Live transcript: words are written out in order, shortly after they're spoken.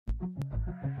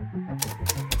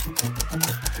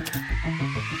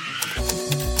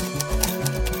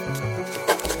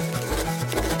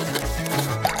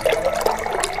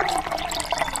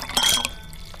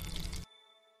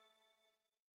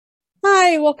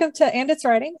welcome to And It's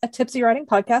Writing, a tipsy writing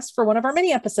podcast for one of our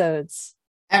mini episodes.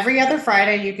 Every other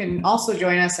Friday, you can also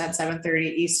join us at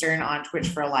 7:30 Eastern on Twitch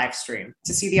for a live stream.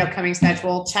 To see the upcoming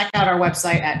schedule, check out our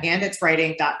website at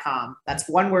anditswriting.com. That's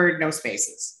one word, no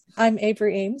spaces. I'm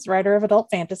Avery Ames, writer of adult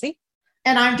fantasy.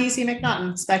 And I'm DC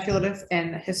McNaughton, speculative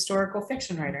and historical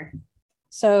fiction writer.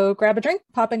 So grab a drink,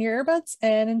 pop in your earbuds,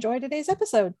 and enjoy today's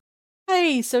episode.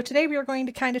 Hey, so today we are going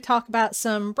to kind of talk about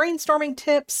some brainstorming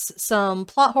tips, some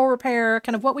plot hole repair,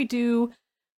 kind of what we do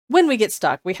when we get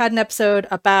stuck. We had an episode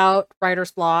about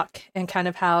writer's block and kind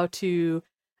of how to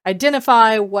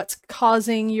identify what's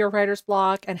causing your writer's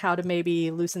block and how to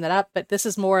maybe loosen that up. But this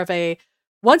is more of a,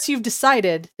 once you've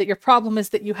decided that your problem is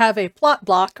that you have a plot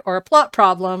block or a plot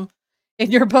problem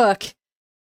in your book,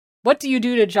 what do you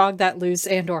do to jog that loose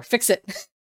and or fix it?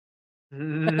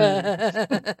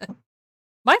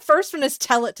 My first one is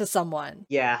tell it to someone.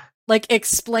 Yeah. Like,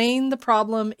 explain the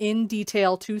problem in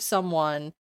detail to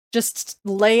someone. Just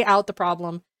lay out the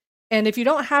problem. And if you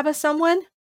don't have a someone,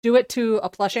 do it to a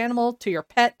plush animal, to your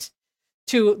pet,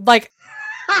 to like...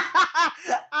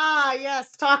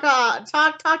 Yes. Talk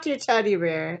to your teddy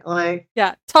bear.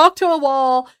 Yeah, talk to a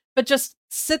wall, but just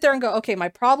sit there and go, okay, my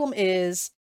problem is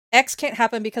X can't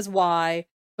happen because Y,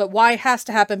 but Y has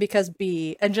to happen because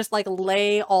B, and just like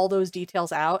lay all those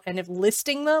details out. And if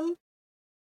listing them,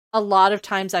 a lot of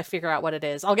times I figure out what it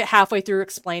is. I'll get halfway through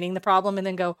explaining the problem and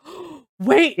then go,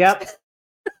 wait. Yep.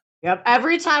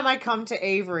 Every time I come to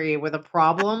Avery with a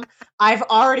problem, I've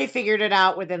already figured it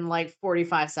out within like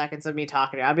 45 seconds of me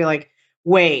talking to her. I'll be like,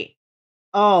 wait,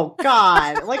 oh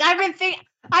God. Like I've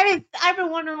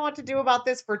been wondering what to do about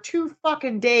this for 2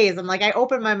 fucking days. I'm like, I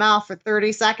opened my mouth for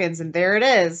 30 seconds and there it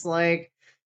is. Like,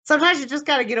 sometimes you just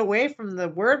got to get away from the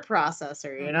word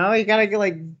processor, you know? You got to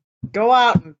like go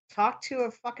out and talk to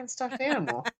a fucking stuffed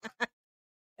animal.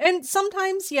 And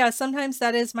sometimes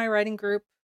that is my writing group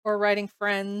or writing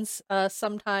friends.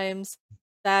 Sometimes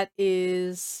that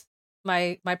is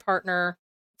my partner.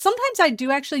 Sometimes I do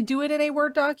actually do it in a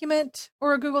Word document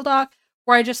or a Google Doc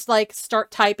where I just like start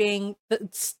typing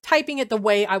it the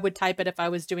way I would type it if I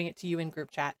was doing it to you in group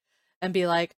chat and be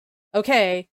like,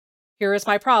 okay, here is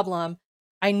my problem.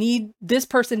 This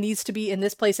person needs to be in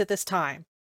this place at this time,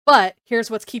 but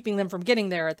here's what's keeping them from getting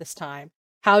there at this time.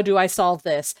 How do I solve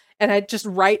this? And I just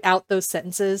write out those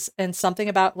sentences, and something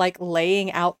about like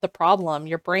laying out the problem.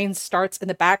 Your brain starts in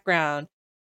the background,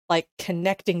 like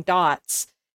connecting dots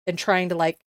and trying to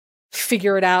like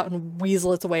figure it out and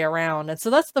weasel its way around. And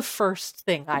so that's the first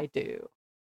thing I do.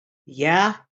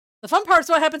 Yeah. The fun part is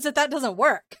what happens if that doesn't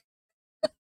work.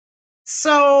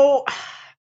 So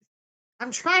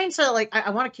I'm trying to like,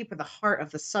 I want to keep at the heart of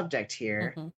the subject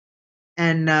here. Mm-hmm.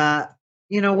 And,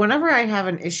 whenever I have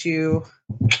an issue,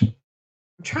 I'm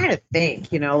trying to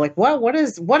think, like what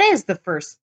is the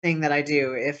first thing that I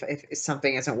do if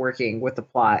something isn't working with the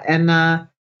plot? And,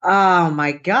 oh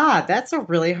my God, that's a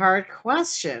really hard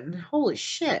question. Holy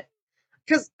shit.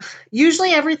 Because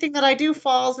usually everything that I do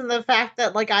falls in the fact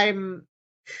that like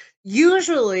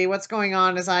usually what's going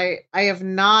on is I'm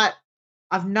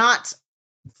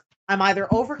either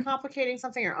overcomplicating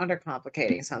something or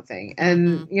undercomplicating something.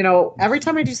 And, every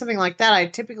time I do something like that, I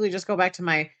typically just go back to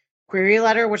my query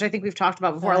letter, which I think we've talked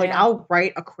about before. I'll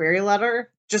write a query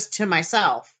letter just to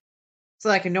myself so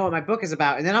that I can know what my book is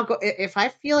about. And then I'll go, if I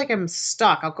feel like I'm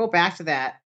stuck, I'll go back to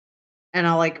that and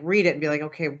I'll like read it and be like,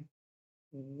 okay,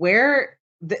 where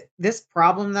this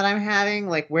problem that I'm having,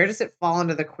 like, where does it fall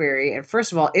into the query? And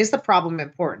first of all, is the problem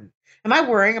important? Am I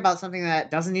worrying about something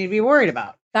that doesn't need to be worried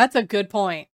about? That's a good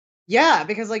point. Yeah,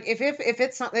 because like if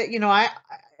it's not that,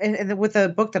 and with the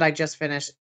book that I just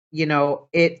finished,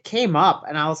 it came up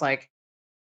and I was like,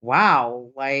 wow,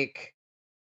 like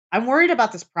I'm worried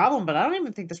about this problem, but I don't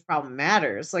even think this problem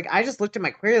matters. Like I just looked at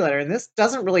my query letter and this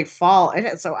doesn't really fall in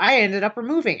it. So I ended up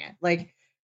removing it. Like,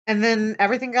 and then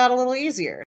everything got a little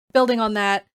easier. Building on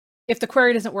that, if the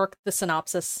query doesn't work, the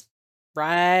synopsis.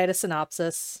 Write a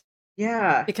synopsis.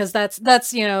 Yeah. Because that's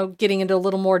getting into a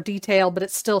little more detail, but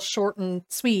it's still short and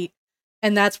sweet.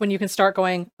 And that's when you can start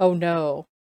going, oh no,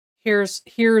 here's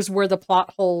where the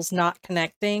plot hole's not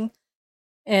connecting.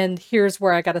 And here's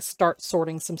where I got to start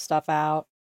sorting some stuff out.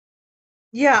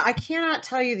 Yeah, I cannot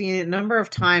tell you the number of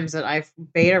times that I've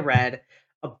beta read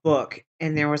a book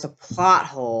and there was a plot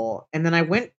hole. And then I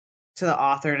went to the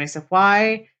author and I said,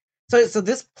 why? So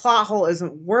this plot hole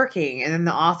isn't working. And then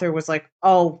the author was like,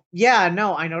 oh yeah,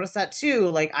 no, I noticed that too.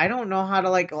 Like, I don't know how to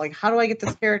like, how do I get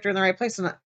this character in the right place?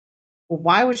 And well,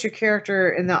 why was your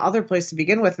character in the other place to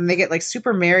begin with? And they get like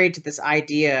super married to this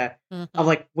idea of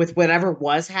like with whatever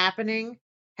was happening.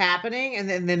 And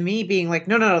then me being like,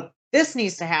 no, this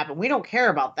needs to happen. We don't care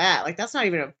about that. Like, that's not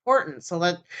even important. So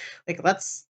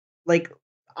let's like,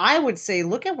 I would say,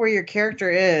 look at where your character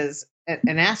is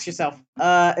and ask yourself,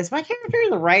 is my character in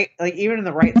the right, like, even in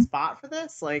the right spot for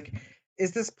this? Like,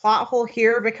 is this plot hole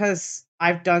here because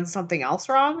I've done something else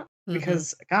wrong? Mhm.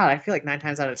 Because God, I feel like 9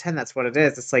 times out of 10, that's what it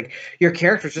is. It's like your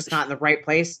character's just not in the right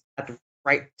place at the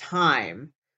right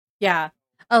time. Yeah.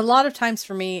 A lot of times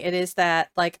for me, it is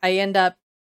that, like, I end up,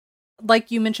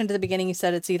 like you mentioned at the beginning, you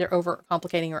said it's either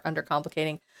overcomplicating or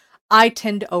undercomplicating. I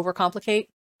tend to overcomplicate.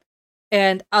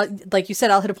 And like you said,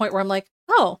 I'll hit a point where I'm like,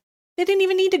 oh, they didn't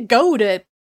even need to go to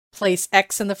place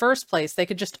X in the first place. They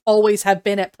could just always have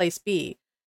been at place B.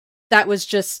 That was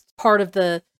just part of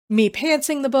the me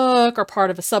pantsing the book, or part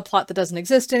of a subplot that doesn't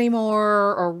exist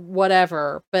anymore, or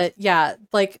whatever. But yeah,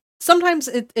 like sometimes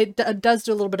it does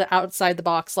do a little bit of outside the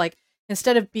box. Like,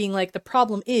 instead of being like, the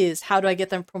problem is how do I get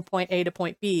them from point A to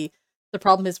point B, the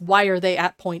problem is why are they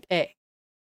at point A.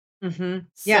 Yeah.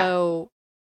 So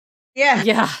Yeah.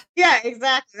 yeah. Yeah,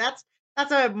 exactly.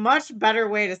 That's a much better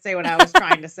way to say what I was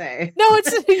trying to say. No,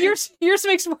 it's yours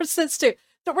makes more sense too.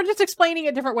 So we're just explaining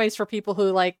it different ways for people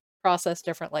who like process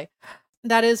differently.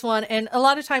 That is one. And a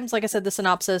lot of times, like I said, the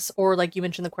synopsis, or like you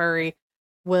mentioned, the query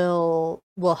will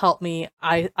help me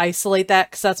isolate that,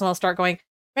 because that's when I'll start going,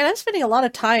 man, I'm spending a lot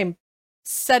of time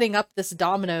setting up this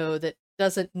domino that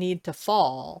doesn't need to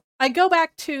fall. I go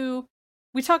back to,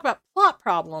 we talk about plot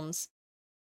problems,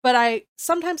 but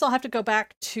sometimes I'll have to go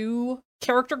back to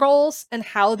character goals and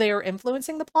how they are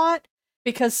influencing the plot,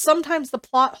 because sometimes the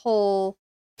plot hole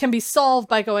can be solved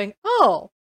by going,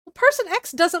 oh, well, person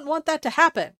X doesn't want that to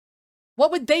happen.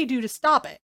 What would they do to stop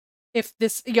it? If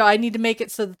this, I need to make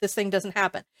it so that this thing doesn't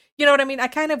happen. You know what I mean? I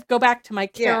kind of go back to my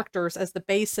characters as the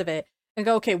base of it and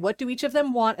go, okay, what do each of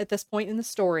them want at this point in the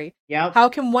story? Yep. How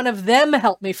can one of them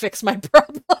help me fix my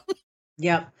problem?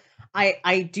 Yep.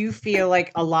 I do feel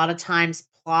like a lot of times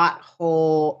plot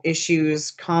hole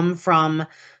issues come from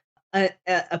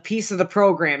a piece of the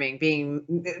programming being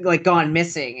like gone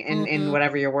missing in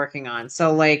whatever you're working on.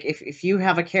 So like if you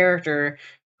have a character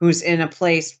who's in a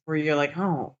place where you're like,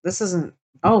 oh, this isn't,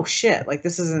 oh shit, like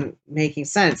this isn't making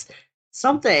sense.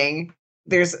 Something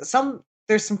there's some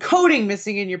coding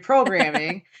missing in your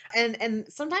programming. And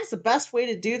sometimes the best way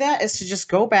to do that is to just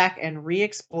go back and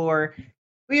re-explore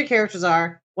who your characters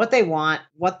are, what they want,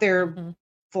 what their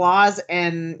flaws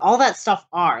and all that stuff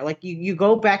are. Like you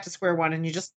go back to square one and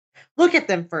you just look at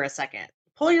them for a second.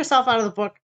 Pull yourself out of the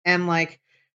book and like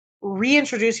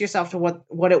reintroduce yourself to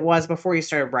what it was before you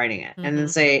started writing it. And then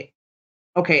say,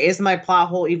 okay, is my plot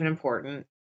hole even important?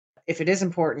 If it is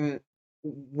important,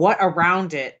 what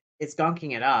around it is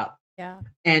gunking it up? Yeah.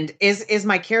 And is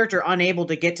my character unable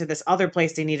to get to this other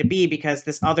place they need to be because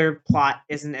this other plot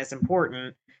isn't as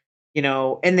important?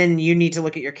 And then you need to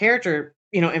look at your character,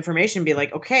 information and be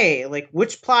like, okay, like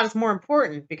which plot is more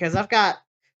important? Because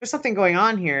there's something going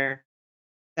on here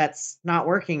that's not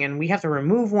working and we have to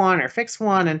remove one or fix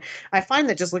one. And I find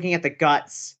that just looking at the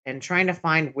guts and trying to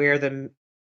find where the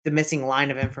missing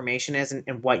line of information is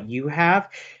and what you have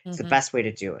is the best way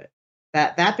to do it.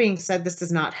 That being said, this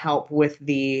does not help with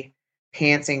the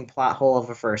pantsing plot hole of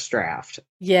a first draft.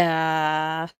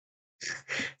 Yeah.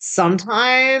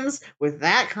 Sometimes with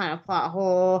that kind of plot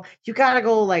hole, you gotta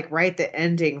go like write the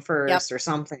ending first or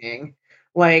something.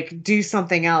 Like do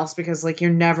something else because like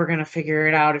you're never gonna figure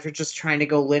it out if you're just trying to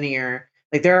go linear.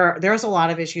 Like there's a lot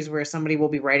of issues where somebody will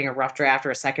be writing a rough draft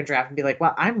or a second draft and be like,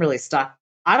 well, I'm really stuck.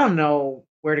 I don't know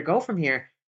where to go from here.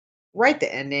 Write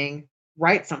the ending,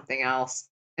 write something else,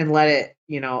 and let it,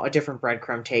 a different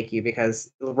breadcrumb take you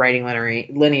because writing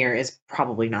linear is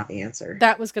probably not the answer.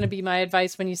 That was going to be my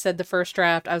advice when you said the first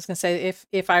draft. I was going to say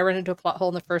if I run into a plot hole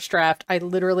in the first draft, I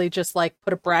literally just like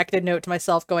put a bracketed note to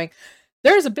myself going,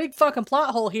 there's a big fucking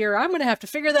plot hole here. I'm going to have to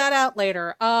figure that out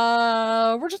later.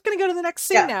 We're just going to go to the next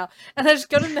scene now. And I just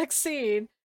go to the next scene.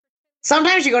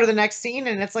 Sometimes you go to the next scene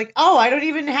and it's like, oh, I don't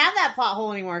even have that plot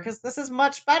hole anymore because this is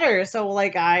much better. So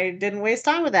like I didn't waste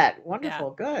time with that.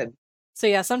 Wonderful. Yeah. Good. So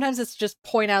yeah, sometimes it's just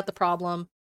point out the problem,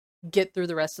 get through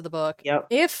the rest of the book. Yep.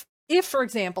 If for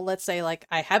example, let's say like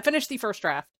I have finished the first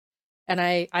draft and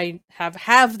I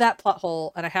have that plot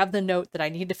hole and I have the note that I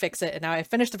need to fix it, and now I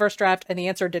finished the first draft and the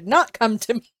answer did not come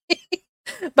to me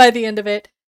by the end of it,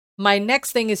 my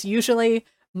next thing is usually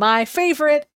my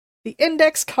favorite, the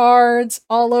index cards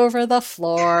all over the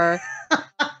floor.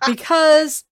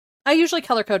 Because I usually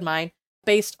color code mine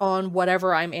based on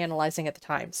whatever I'm analyzing at the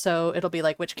time. So it'll be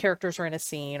like which characters are in a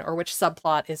scene or which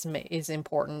subplot is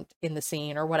important in the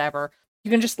scene or whatever. You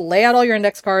can just lay out all your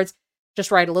index cards, just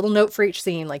write a little note for each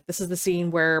scene. Like this is the scene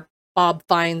where Bob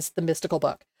finds the mystical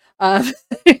book. Um,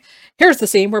 here's the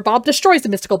scene where Bob destroys the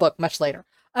mystical book much later.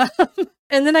 Um,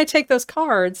 and then I take those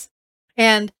cards,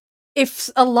 and if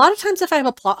a lot of times if I have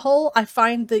a plot hole, I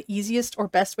find the easiest or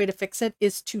best way to fix it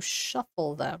is to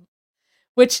shuffle them,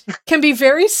 which can be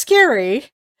very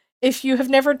scary if you have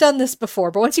never done this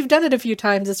before. But once you've done it a few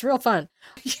times, it's real fun.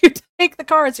 You take the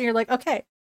cards and you're like, okay,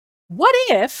 what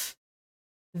if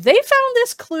they found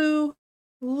this clue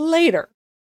later?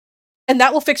 And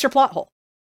that will fix your plot hole.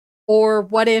 Or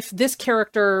what if this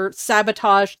character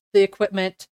sabotaged the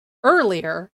equipment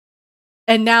earlier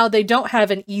and now they don't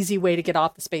have an easy way to get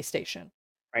off the space station?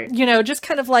 Right. You know, just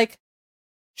kind of like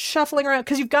shuffling around,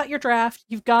 because you've got your draft,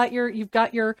 you've got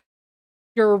your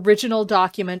original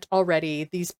document already.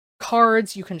 These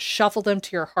cards, you can shuffle them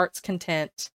to your heart's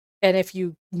content. And if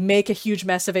you make a huge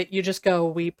mess of it, you just go,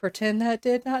 we pretend that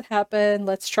did not happen.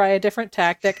 Let's try a different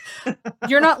tactic.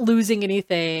 You're not losing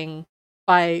anything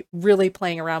by really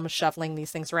playing around with shuffling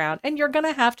these things around. And you're going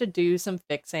to have to do some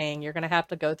fixing. You're going to have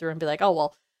to go through and be like, oh,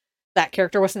 well, that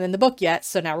character wasn't in the book yet,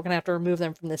 so now we're going to have to remove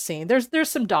them from the scene. There's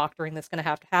some doctoring that's going to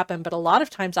have to happen. But a lot of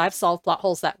times I've solved plot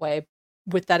holes that way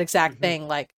with that exact thing.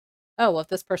 Like, oh, well, if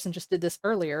this person just did this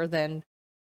earlier, then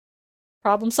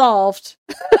problem solved.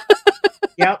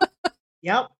 Yep.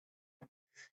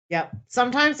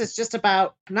 Sometimes it's just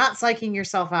about not psyching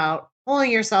yourself out,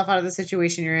 pulling yourself out of the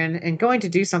situation you're in, and going to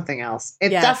do something else. It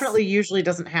definitely usually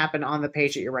doesn't happen on the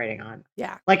page that you're writing on.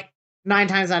 Yeah. Like 9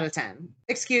 times out of 10.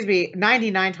 Excuse me,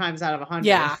 99 times out of 100.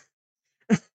 Yeah.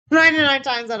 99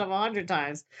 times out of 100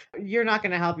 times. You're not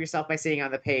going to help yourself by sitting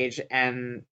on the page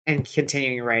and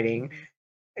continuing writing.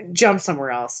 Jump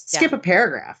somewhere else. Skip a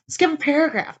paragraph.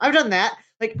 I've done that.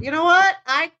 Like, you know what?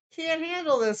 I can't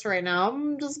handle this right now.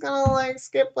 I'm just gonna like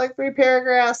skip like 3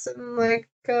 paragraphs and like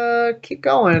keep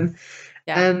going.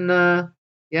 And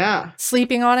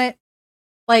sleeping on it,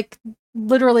 like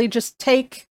literally just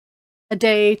take a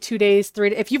day, 2 days, 3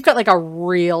 days. If you've got like a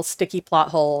real sticky plot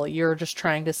hole you're just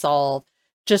trying to solve,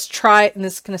 just try, and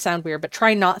this is gonna sound weird, but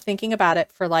try not thinking about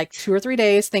it for like 2 or 3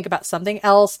 days. Think about something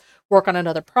else, work on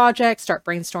another project, start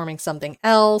brainstorming something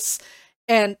else,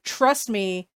 and trust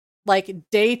me, like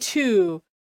day 2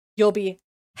 you'll be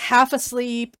half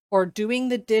asleep or doing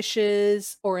the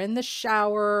dishes or in the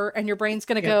shower, and your brain's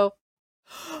gonna go,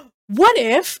 what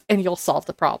if? And you'll solve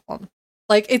the problem.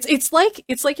 Like it's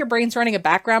like your brain's running a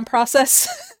background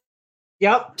process.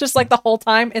 Yep. Just like the whole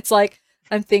time. It's like,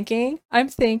 I'm thinking, I'm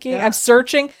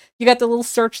searching. You got the little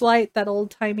searchlight, that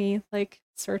old timey like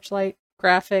searchlight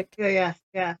graphic. Yeah.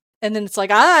 And then it's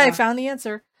like, I found the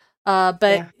answer.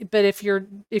 But if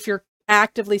you're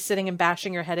actively sitting and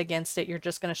bashing your head against it, you're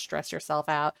just going to stress yourself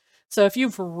out. So if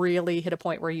you've really hit a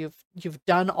point where you've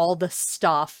done all the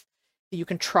stuff that you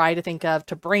can try to think of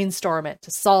to brainstorm it,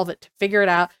 to solve it, to figure it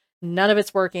out, none of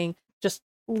it's working, just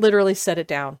literally set it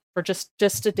down for just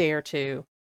a day or two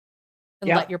and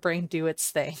let your brain do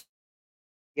its thing.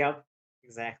 Yep,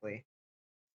 exactly.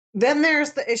 Then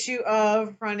there's the issue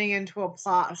of running into a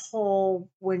plot hole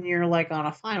when you're like on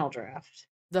a final draft.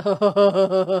 Because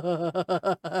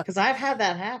I've had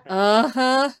that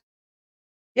happen.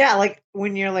 Yeah, like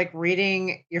when you're like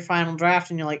reading your final draft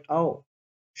and you're like, oh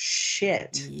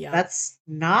shit, that's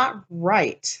not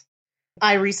right.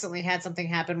 I recently had something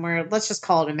happen where, let's just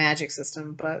call it a magic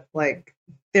system, but like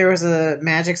there was a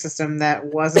magic system that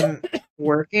wasn't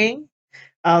working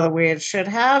the way it should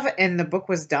have, and the book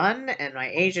was done and my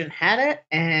agent had it,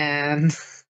 and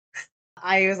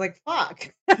I was like,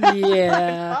 fuck.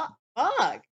 Yeah.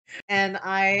 Fuck. And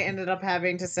I ended up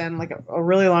having to send like a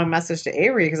really long message to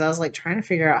Avery, because I was like trying to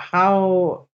figure out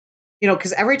how,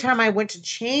 because every time I went to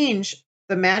change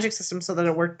the magic system so that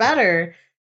it worked better,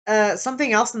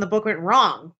 something else in the book went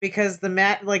wrong, because the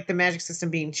magic system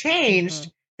being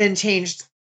changed then changed,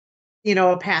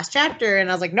 a past chapter. And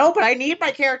I was like, no, but I need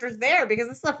my characters there because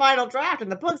it's the final draft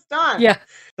and the book's done. Yeah.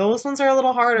 Those ones are a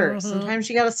little harder. Sometimes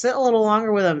you got to sit a little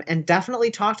longer with them and definitely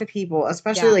talk to people,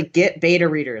 especially like get beta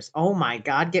readers. Oh my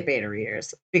God, get beta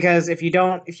readers. Because if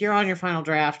you're on your final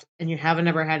draft and you haven't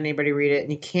ever had anybody read it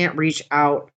and you can't reach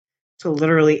out to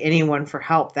literally anyone for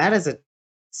help, that is a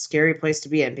scary place to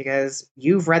be in, because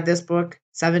you've read this book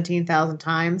 17,000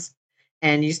 times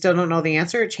and you still don't know the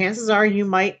answer. Chances are you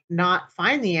might not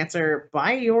find the answer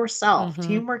by yourself.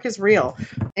 Teamwork is real.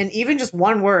 And even just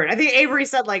one word. I think Avery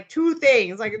said like 2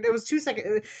 things. Like it was 2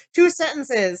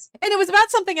 sentences. And it was about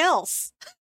something else.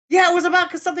 Yeah, it was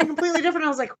about something completely different. I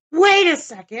was like, wait a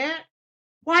second.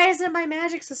 Why isn't my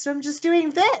magic system just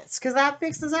doing this? Because that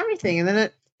fixes everything. And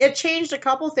then it changed a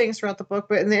couple things throughout the book,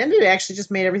 but in the end it actually just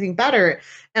made everything better.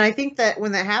 And I think that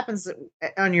when that happens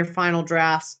on your final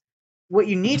drafts, what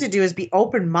you need to do is be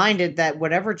open-minded that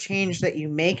whatever change that you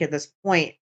make at this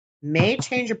point may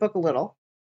change your book a little,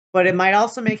 but it might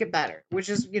also make it better, which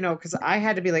is, because I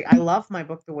had to be like, I love my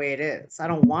book the way it is. I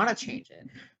don't want to change it.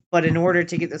 But in order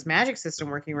to get this magic system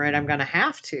working right, I'm going to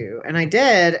have to. And I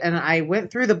did. And I went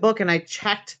through the book and I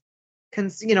checked,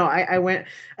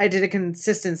 I did a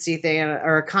consistency thing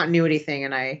or a continuity thing.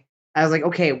 And I was like,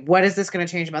 okay, what is this going to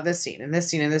change about this scene and this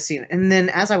scene and this scene? And then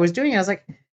as I was doing it, I was like,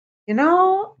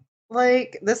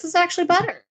 like this is actually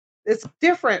better. It's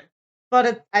different,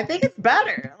 but I think it's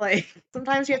better. Like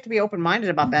sometimes you have to be open-minded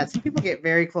about that. Some people get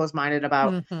very close-minded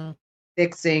about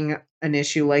fixing an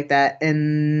issue like that.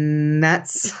 And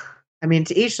that's,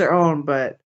 to each their own,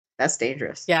 but that's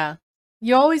dangerous. Yeah.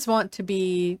 You always want to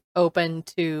be open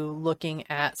to looking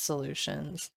at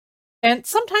solutions. And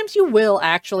sometimes you will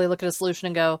actually look at a solution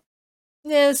and go,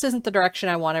 yeah, this isn't the direction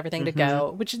I want everything to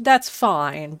go, which that's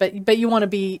fine, but you want to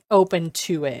be open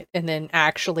to it and then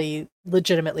actually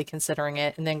legitimately considering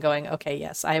it and then going, okay,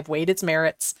 yes, I have weighed its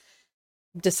merits,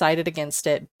 decided against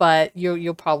it, but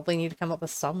you'll probably need to come up with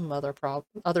some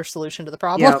other solution to the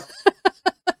problem.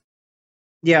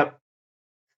 Yep.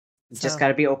 You just got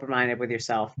to be open-minded with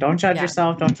yourself. Don't judge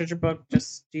yourself. Don't judge your book.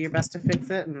 Just do your best to fix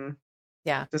it and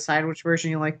decide which version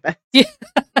you like best.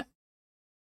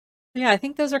 Yeah, I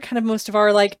think those are kind of most of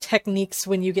our like techniques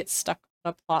when you get stuck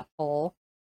on a plot hole.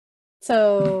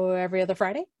 So every other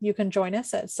Friday, you can join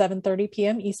us at 7:30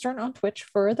 p.m. Eastern on Twitch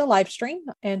for the live stream.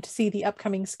 And to see the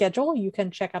upcoming schedule, you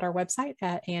can check out our website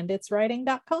at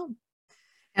anditswriting.com.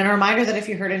 And a reminder that if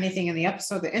you heard anything in the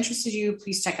episode that interested you,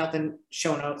 please check out the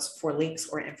show notes for links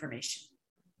or information.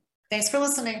 Thanks for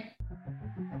listening.